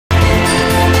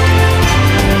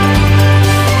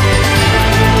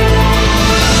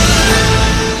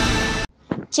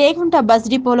Chegunta bus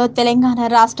డిపోలో తెలంగాణ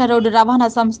రాష్ట్ర road రవాణా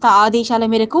సంస్థ ఆదేశాల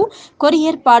మేరకు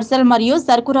కొరియర్ పార్సల్ మరియు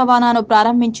సరుకు రవాణాను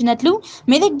ప్రారంభించినట్లు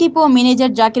మెదక్ డిపో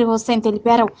మేనేజర్ జాకిర్ హుస్సేన్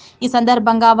తెలిపారు. ఈ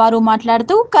సందర్భంగా వారు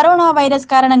మాట్లాడుతూ కరోనా వైరస్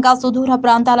కారణంగా సుదూర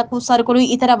ప్రాంతాలకు సరుకులు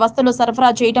ఇతర వస్తువులు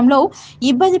సరఫరా చేయడంలో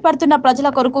ఇబ్బంది పడుతున్న ప్రజల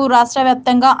కొరకు రాష్ట్ర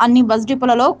వ్యాప్తంగా అన్ని బస్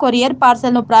డిపోలలో కొరియర్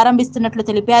పార్సల్ ను ప్రారంభిస్తున్నట్లు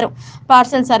తెలిపారు.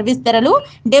 పార్సల్ సర్వీస్ ధరలు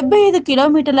 75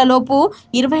 కిలోమీటర్ల లోపు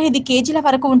 25 కేజీల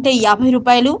వరకు ఉంటే 50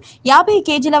 రూపాయలు, 50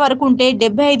 కేజీల వరకు ఉంటే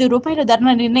 75 రూపాయల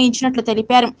ధరను నిర్ణయించినట్లు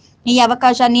తెలిపారు. ఈ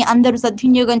అవకాశాన్ని అందరూ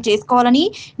సద్వినియోగం చేసుకోవాలని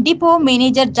డిపో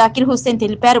మేనేజర్ జాకిర్ హుస్సేన్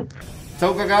తెలిపారు.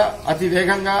 చౌకగా, అతి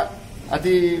వేగంగా,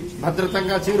 అతి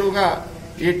భద్రతంగా, చేరువుగా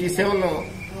ఈ సేవలను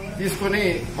తీసుకుని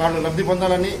వాళ్ళు లబ్ధి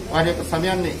పొందాలని, వారి యొక్క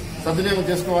సమయాన్ని సద్వినియోగం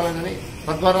చేసుకోవాలని,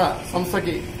 తద్వారా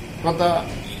సంస్థకి కొంత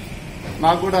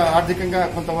మాకు కూడా ఆర్థికంగా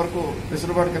కొంతవరకు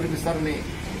వెసులుబాటు కల్పిస్తారని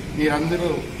మీరందరూ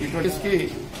ఈ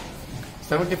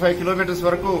 75 కిలోమీటర్స్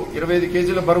వరకు 25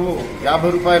 కేజీల బరువు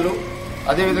 50 రూపాయలు,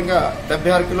 అదేవిధంగా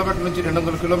 76 కిలోమీటర్ల నుంచి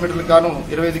 200 కిలోమీటర్లకు గాను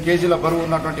 25 కేజీల బరువు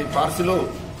ఉన్నటువంటి పార్సిల్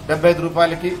 75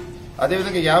 రూపాయలకి,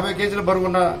 అదేవిధంగా 50 కేజీల బరువు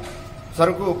ఉన్న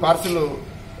సరుకు పార్సిల్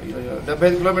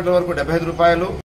 75 కిలోమీటర్ల వరకు 75 రూపాయలు.